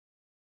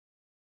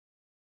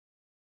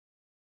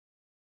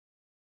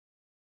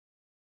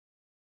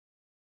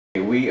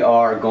we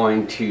are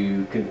going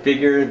to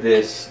configure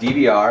this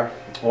DVR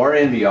or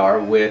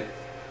NVR with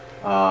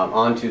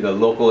onto the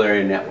local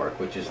area network,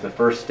 which is the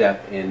first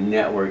step in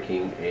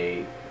networking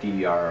a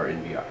DVR or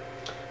NVR.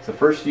 So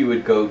first you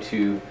would go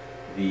to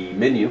the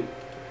menu,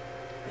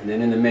 and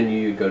then in the menu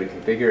you go to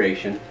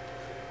configuration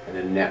and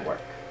then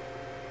network.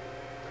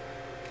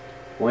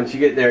 Once you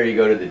get there, you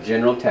go to the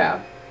general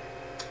tab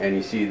and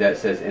you see that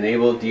says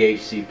enable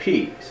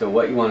DHCP. So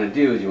what you want to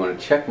do is you want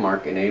to check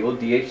mark enable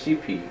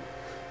DHCP.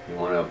 You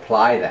want to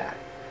apply that.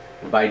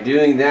 And by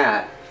doing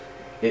that,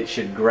 it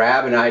should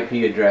grab an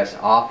IP address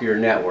off your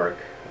network,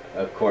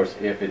 of course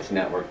if it's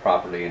networked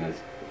properly and is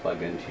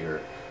plugged into your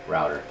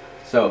router.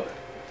 So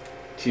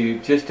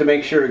just to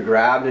make sure it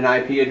grabbed an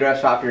IP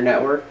address off your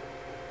network,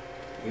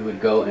 you would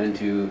go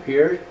into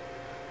here,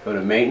 go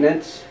to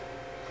maintenance,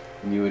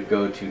 and you would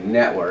go to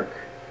network,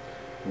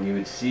 and you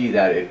would see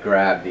that it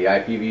grabbed the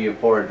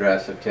IPv4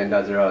 address of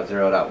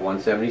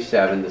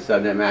 10.0.0.177, the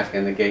subnet mask,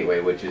 and the gateway,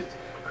 which is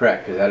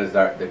correct because that is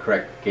the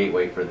correct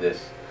gateway for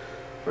this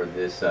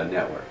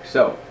network.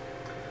 So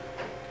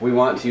we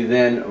want to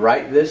then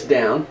write this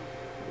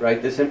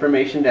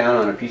information down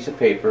on a piece of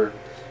paper,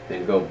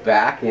 then go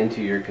back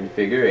into your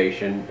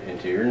configuration,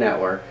 into your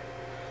network,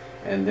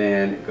 and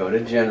then go to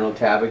General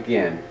tab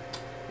again.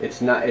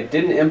 It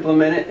didn't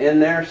implement it in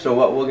there, so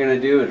what we're going to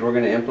do is we're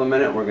going to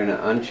implement it. We're going to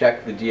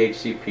uncheck the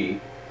DHCP,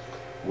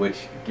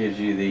 which gives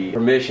you the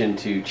permission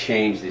to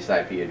change this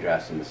IP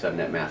address and the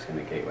subnet mask and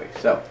the gateway.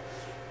 So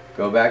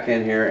go back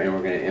in here and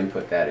we're going to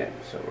input that in.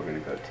 So we're going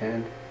to go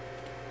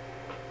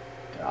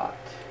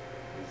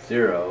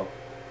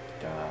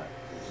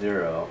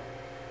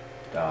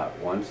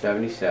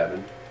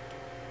 10.0.0.177.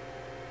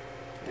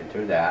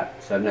 Enter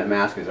that. Subnet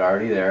mask is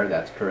already there,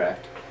 that's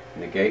correct.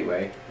 And the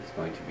gateway is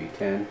going to be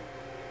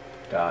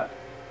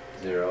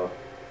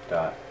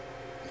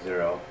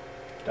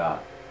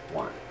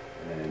 10.0.0.1,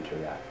 and then enter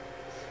that.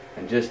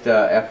 And just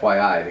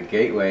FYI, the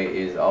gateway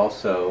is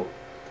also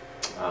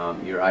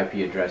your IP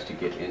address to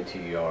get into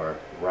your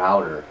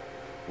router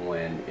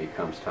when it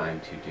comes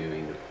time to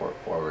doing the port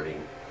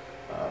forwarding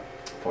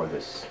for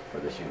this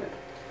unit.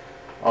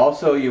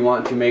 Also, you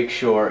want to make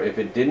sure if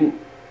it didn't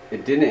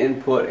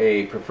input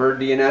a preferred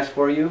DNS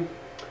for you.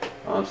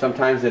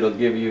 Sometimes it'll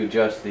give you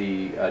just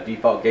the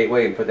default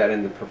gateway and put that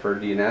in the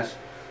preferred DNS,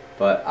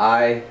 but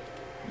I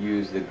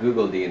use the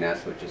Google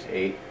DNS, which is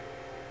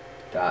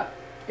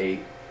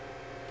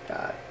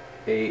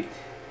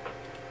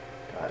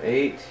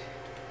 8.8.8.8,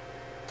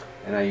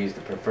 and I use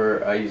the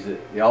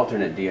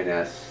alternate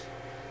DNS,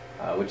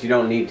 which you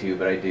don't need to,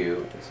 but I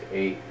do. It's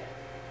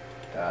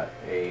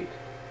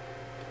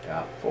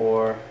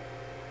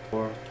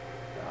 8.8.4.4.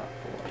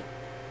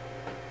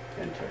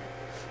 Enter.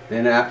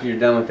 Then after you're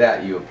done with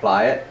that, you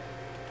apply it.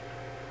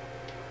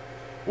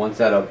 Once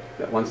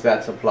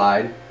that's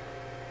applied,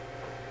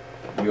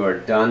 you are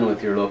done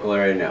with your local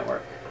area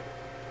network.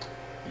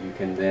 You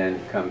can then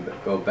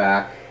go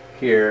back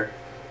here.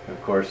 Of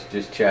course,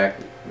 just check,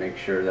 make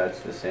sure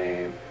that's the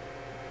same.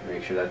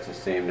 Make sure that's the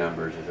same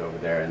numbers as over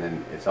there, and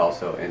then it's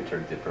also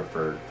entered the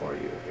preferred for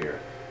you here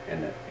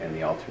and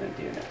the alternate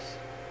DNS.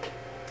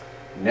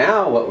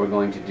 Now what we're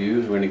going to do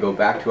is we're going to go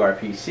back to our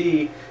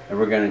PC and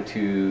we're going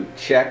to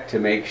check to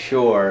make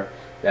sure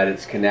that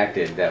it's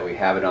connected, that we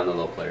have it on the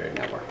local area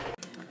network.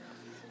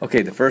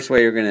 Okay, the first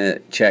way you're going to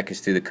check is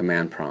through the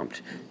command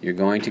prompt. You're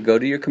going to go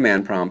to your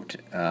command prompt.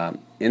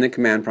 In the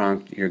command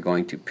prompt, you're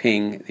going to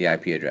ping the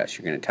IP address.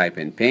 You're going to type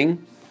in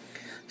ping,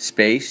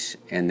 space,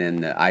 and then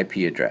the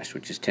IP address,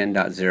 which is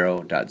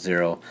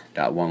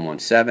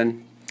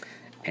 10.0.0.117,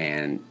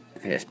 and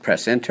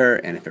press enter,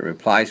 and if it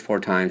replies 4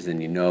 times, then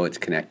you know it's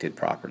connected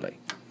properly.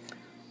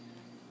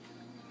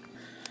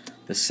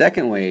 The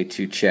second way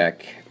to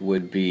check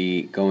would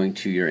be going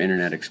to your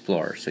Internet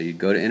Explorer. So you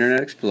go to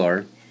Internet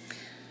Explorer,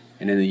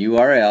 and in the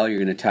URL you're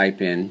going to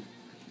type in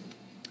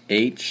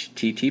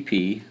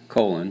http://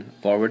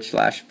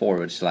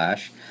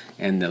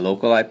 and the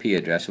local IP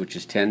address, which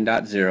is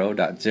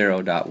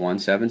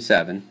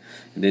 10.0.0.177, and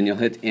then you'll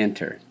hit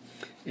enter.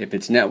 If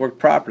it's networked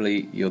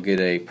properly, you'll get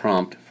a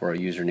prompt for a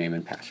username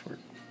and password.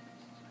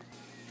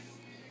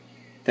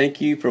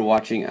 Thank you for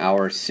watching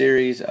our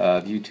series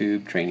of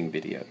YouTube training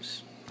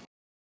videos.